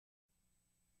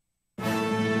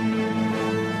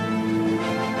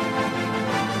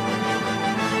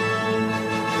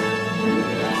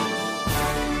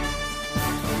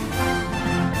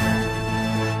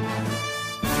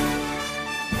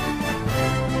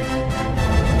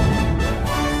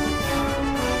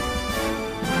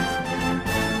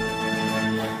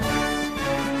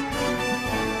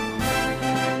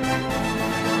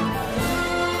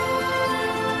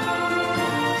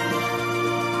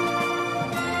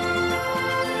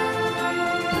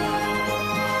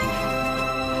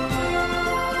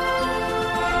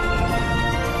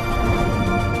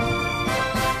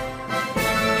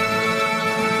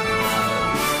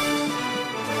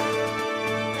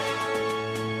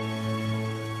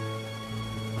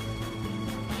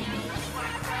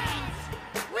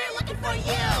looking for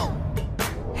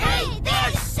you! Hey,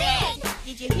 there's Sid!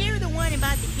 Did you hear the one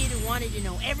about the kid who wanted to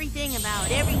know everything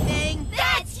about everything?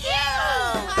 That's you!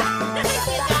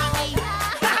 You got me.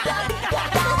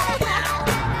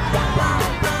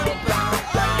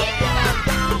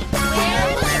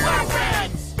 We're Liver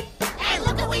Friends! And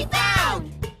look what we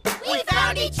found! We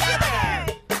found each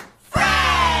other!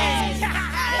 Friends!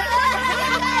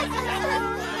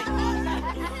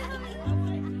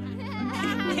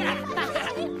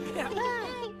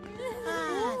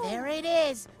 There it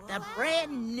is, the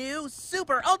brand new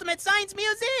Super Ultimate Science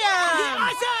Museum!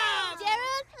 Awesome!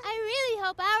 Gerald, I really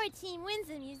hope our team wins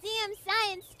the museum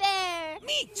science fair.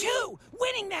 Me too!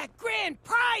 Winning that grand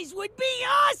prize would be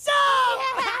awesome!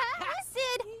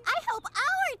 Sid, I hope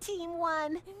our team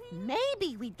won.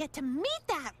 Maybe we'd get to meet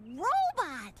that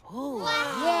robot. Oh,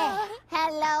 Yeah.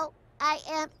 Hello, I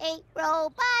am a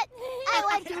robot. I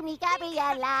want to meet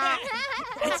Gabriella.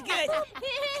 That's good.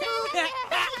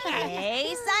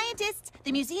 Hey, scientists!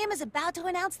 The museum is about to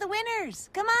announce the winners.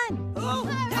 Come on. Oh,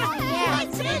 Yeah.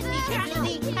 that's it!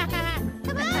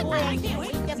 Come on. Boy, I can't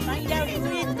wait to find out who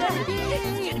it's gonna be.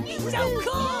 It's gonna be so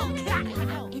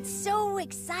cool! It's so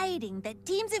exciting that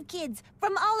teams of kids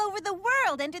from all over the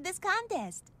world entered this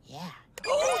contest. Yeah.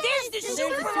 Oh, there's the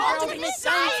Super Ultimate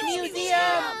Science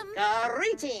Museum!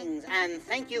 Greetings, and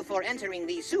thank you for entering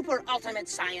the Super Ultimate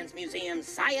Science Museum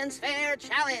Science Fair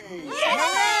Challenge.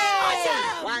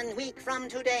 Yes! Awesome! 1 week from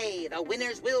today, the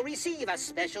winners will receive a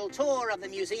special tour of the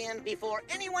museum before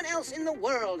anyone else in the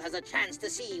world has a chance to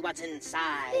see what's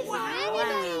inside.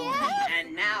 Wow!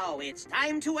 And now it's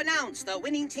time to announce the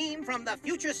winning team from the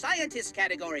Future Scientist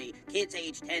category, kids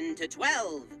aged 10 to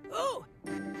 12. Oh,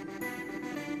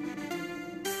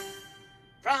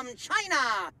 From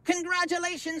China,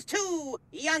 congratulations to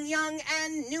Yang Yang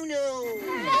and Nunu.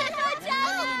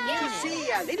 To see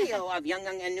a video of Yang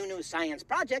Yang and Nunu's science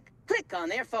project, click on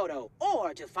their photo.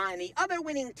 Or to find the other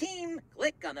winning team,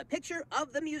 click on the picture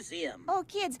of the museum. Oh,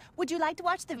 kids, would you like to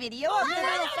watch the video?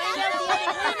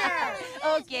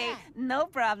 Okay, no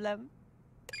problem.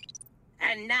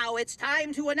 And now it's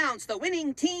time to announce the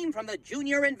winning team from the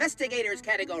Junior Investigators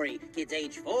category, kids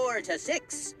age 4 to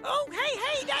 6. oh,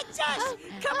 hey, that's us!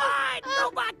 Come on,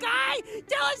 robot guy!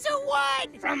 Tell us who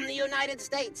won! From the United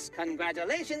States,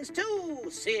 congratulations to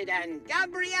Sid and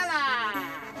Gabriella.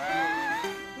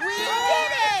 We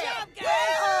did it!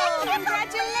 Oh,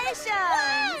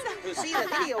 congratulations! To see the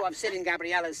video of Sid and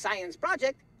Gabriella's science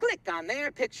project, click on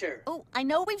their picture. Oh, I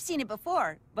know we've seen it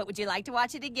before, but would you like to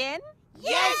watch it again?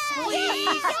 Yes,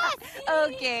 please!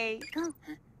 Okay.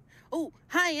 Oh,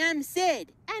 hi, I'm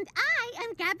Sid. And I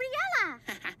am Gabriella.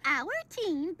 Our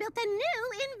team built a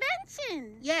new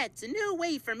invention. Yeah, it's a new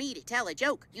way for me to tell a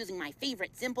joke using my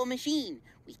favorite simple machine.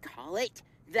 We call it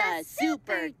the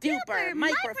Super Duper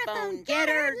Microphone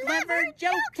Getter Lever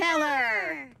Joke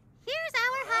Teller. Here's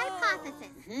our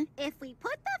hypothesis. If we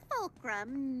put the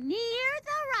fulcrum near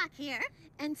the rock here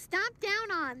and stomp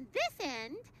down on this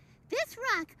end, this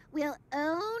rock will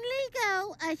only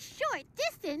go a short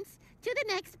distance to the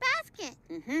next basket.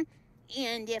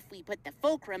 And if we put the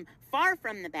fulcrum far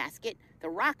from the basket, the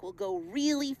rock will go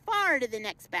really far to the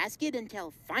next basket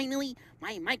until finally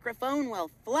my microphone will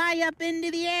fly up into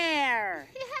the air.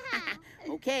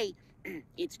 Okay,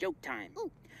 it's joke time. Ooh.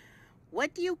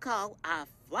 What do you call a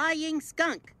flying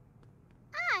skunk?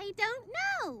 I don't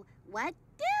know. What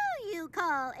do you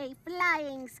call a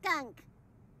flying skunk?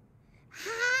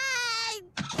 Hi!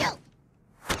 Go!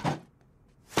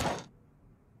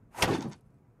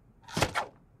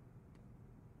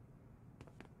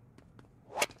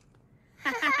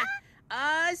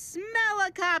 A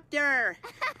smellicopter!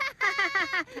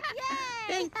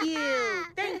 Thank you.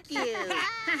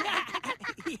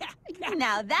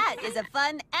 Now that is a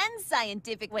fun and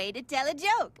scientific way to tell a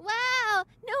joke. Wow,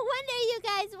 no wonder you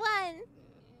guys won.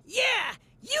 Yeah,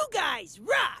 you guys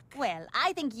rock! Well,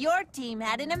 I think your team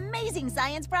had an amazing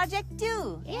science project,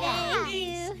 too. Thank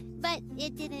you. But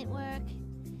it didn't work.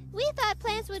 We thought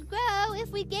plants would grow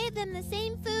if we gave them the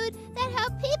same food that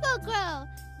helped people grow.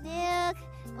 Milk,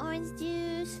 orange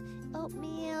juice,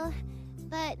 oatmeal.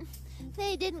 But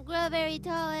they didn't grow very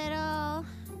tall at all.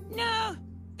 No,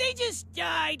 they just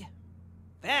died.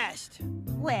 Fast.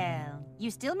 Well, you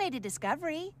still made a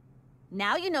discovery.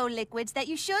 Now you know liquids that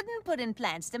you shouldn't put in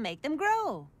plants to make them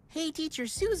grow. Hey, Teacher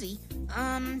Susie.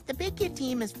 The Big Kid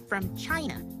team is from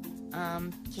China.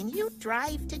 Can you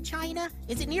drive to China?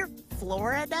 Is it near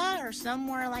Florida or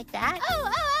somewhere like that?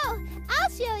 Oh, I'll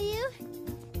show you.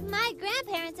 My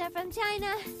grandparents are from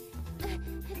China.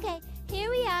 Okay, here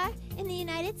we are in the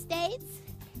United States.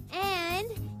 And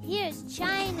here's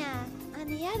China on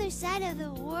the other side of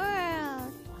the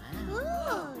world.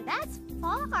 Wow. Ooh, that's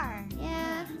far.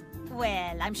 Yeah.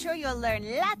 Well, I'm sure you'll learn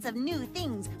lots of new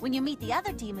things when you meet the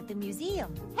other team at the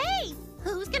museum. Hey,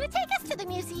 who's gonna take us to the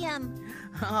museum?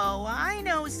 Oh, I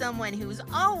know someone who's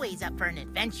always up for an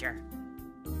adventure.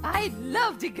 I'd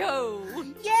love to go.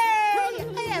 Yay!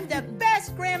 I have the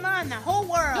best grandma in the whole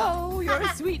world. Oh, you're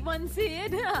a sweet one,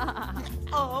 Sid.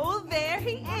 Oh, there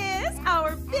he is,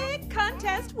 our big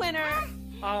contest winner.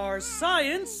 Our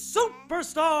science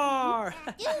superstar!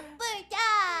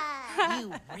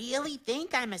 You really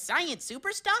think I'm a science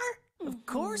superstar? Of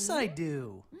course I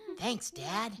do. Thanks,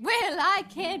 Dad. Well, I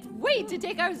can't wait to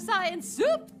take our science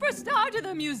superstar to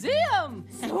the museum.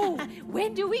 So,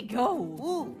 when do we go?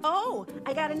 Ooh, Oh,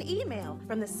 I got an email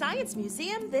from the Science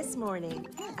Museum this morning.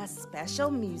 A special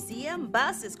museum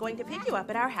bus is going to pick you up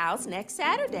at our house next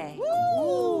Saturday.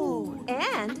 Ooh.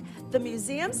 And the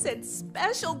museum sent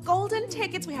special golden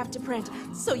tickets we have to print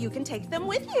so you can take them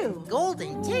with you.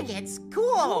 golden tickets? Cool.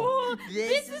 Oh,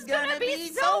 this is gonna be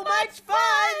so much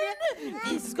fun.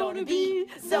 This is gonna be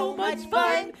so much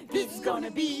fun. This is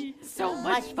gonna be so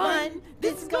much fun.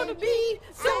 This is gonna be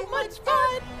so much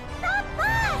fun. The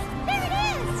bus! There it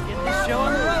is! Get the show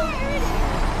on the road.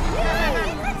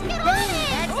 Yay! Let's get on it!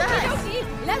 That's Okie us. dokie,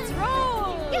 let's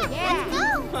roll. Yeah, let's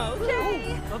go!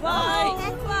 Okay.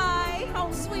 Bye-bye. Bye. Oh,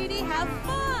 sweetie, have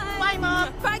fun. Bye,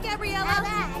 Mom. Bye, Gabriella.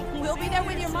 Bye-bye. We'll be there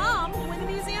with your mom when the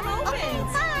museum opens. Okay,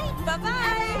 bye!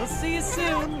 Bye-bye. We'll see you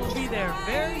soon. We'll be there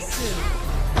very soon.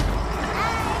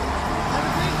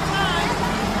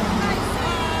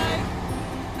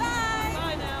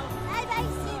 Bye now. Bye-bye,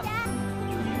 Sita!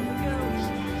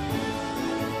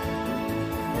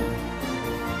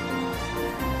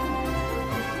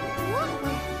 Look,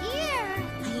 we're here!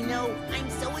 I know. I'm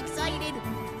so excited.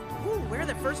 Ooh, we're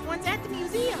the first ones at the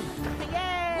museum.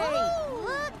 Yay! Whoa,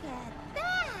 look at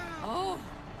that! Oh,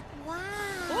 Wow!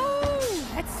 oh,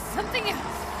 that's something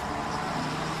else.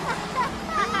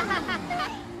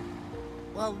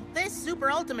 Well, this Super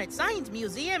Ultimate Science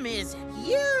Museum is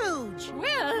huge.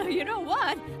 Well, you know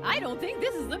what? I don't think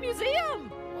this is the museum.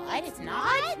 What? It's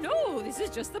not? No, this is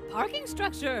just the parking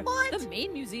structure. What? The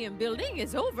main museum building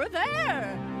is over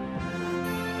there.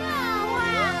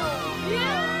 Wow!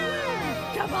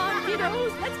 Yeah! Come on,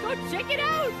 kiddos, let's go check it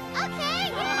out.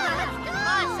 Okay, yeah, let's go!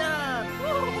 Awesome.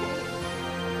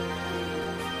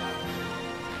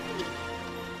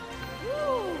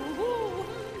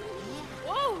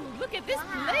 Whoa, look at this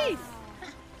place.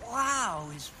 Wow,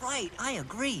 he's right. I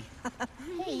agree.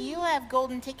 Hey, you have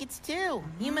golden tickets too.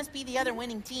 You must be the other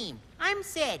winning team. I'm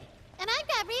Sid. And I'm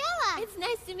Gabriella! It's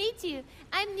nice to meet you.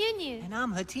 I'm Nunu. And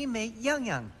I'm her teammate, Young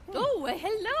Young. Oh,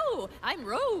 hello. I'm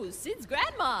Rose, Sid's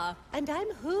grandma. And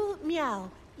I'm Hu Miao,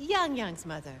 Yang Yang's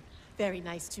mother. Very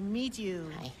nice to meet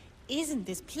you. Hi. Isn't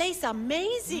this place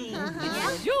amazing?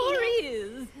 It sure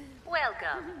is.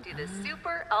 Welcome to the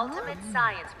Super Ultimate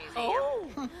Science Museum. Oh,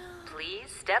 Please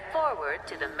step forward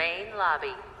to the main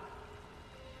lobby.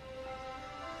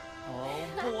 Oh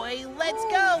boy, let's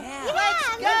go!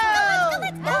 Let's go!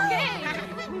 Let's go! okay.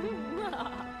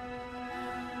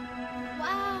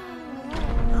 Wow.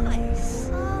 Nice.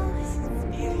 Oh, this is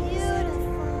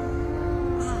beautiful.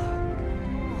 Wow.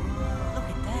 Look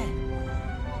at that.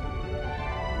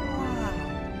 Wow.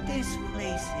 This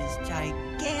place is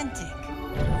gigantic.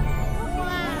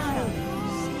 Wow!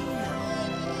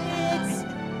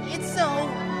 It's so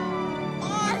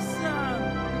awesome!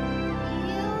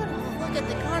 Look at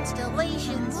the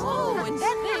constellations. Oh, and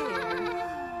there.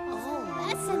 Oh,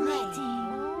 Fascinating.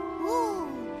 Ooh,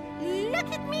 look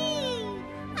at me!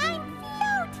 I'm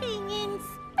floating in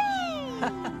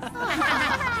space!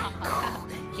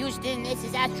 Houston, this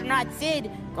is astronaut Sid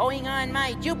going on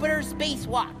my Jupiter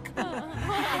spacewalk.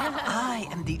 I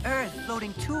am the Earth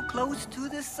floating too close to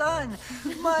the sun.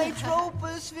 My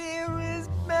troposphere is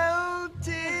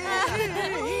melting.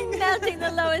 Melting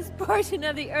the lowest portion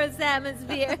of the Earth's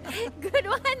atmosphere. Good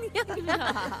one, young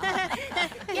man.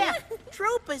 Yeah,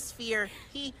 troposphere.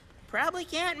 He probably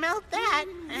can't melt that.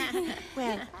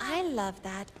 Well, I love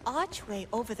that archway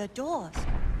over the doors.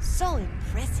 So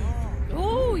impressive.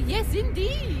 Oh, yes,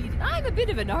 indeed. I'm a bit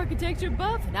of an architecture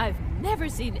buff, and I've never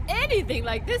seen anything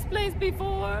like this place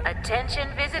before. Attention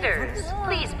visitors,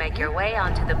 please make your way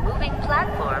onto the moving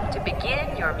platform to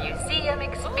begin your museum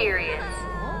experience.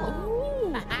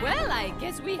 Oh, well, I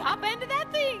guess we hop into that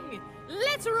thing.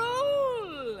 Let's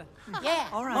roll. Yeah.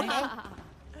 All right.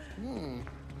 Okay.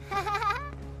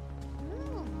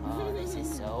 Oh, this is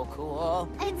so cool.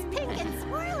 It's pink and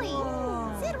swirly.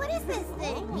 Sid, what is this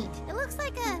thing? It looks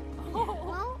like a...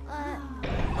 Oh.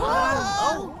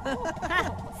 Whoa!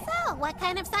 So, Oh, what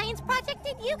kind of science project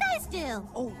did you guys do?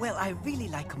 Oh, well, I really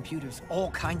like computers.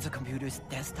 All kinds of computers.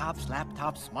 Desktops,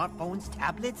 laptops, smartphones,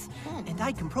 tablets. And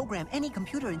I can program any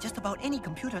computer in just about any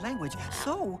computer language.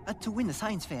 So, to win the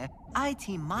science fair, I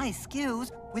team my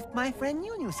skills with my friend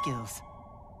Nunu's skills.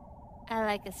 I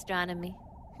like astronomy.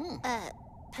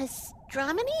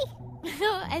 Astronomy?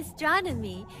 No,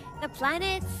 astronomy. The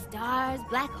planets, stars,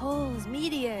 black holes,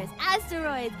 meteors,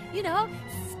 asteroids, you know,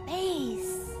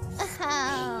 space.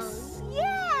 Oh,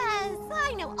 yes!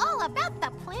 I know all about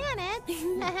the planets.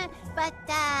 But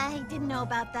I didn't know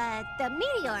about the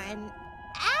meteor and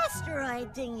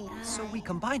asteroid thingy. So we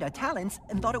combined our talents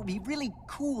and thought it would be really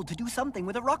cool to do something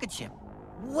with a rocket ship.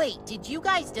 Wait, did you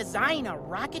guys design a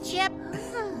rocket ship?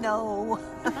 No.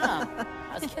 Oh,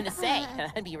 I was gonna say,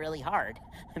 that'd be really hard.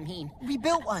 I mean... We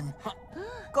built one.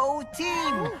 Go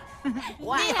team!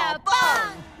 Wow!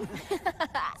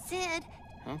 Sid,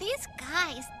 these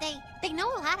guys, they know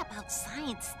a lot about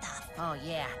science stuff. Oh,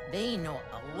 yeah, they know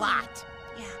a lot.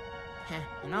 Yeah.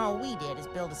 And all we did is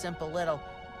build a simple little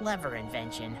lever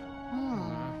invention.